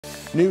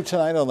New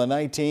tonight on the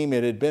night team,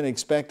 it had been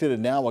expected,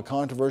 and now a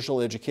controversial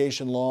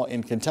education law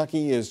in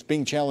Kentucky is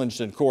being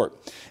challenged in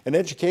court. An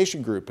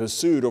education group has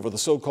sued over the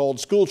so-called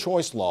school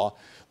choice law.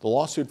 The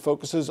lawsuit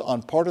focuses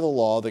on part of the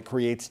law that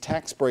creates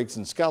tax breaks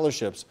and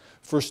scholarships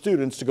for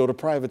students to go to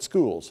private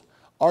schools,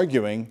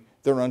 arguing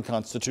they're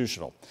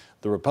unconstitutional.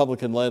 The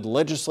Republican-led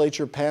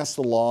legislature passed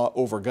the law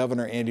over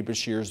Governor Andy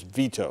Beshear's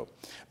veto.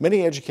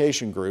 Many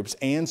education groups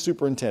and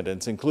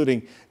superintendents,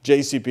 including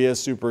JCPS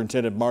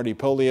Superintendent Marty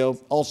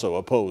Polio, also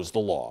opposed the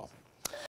law.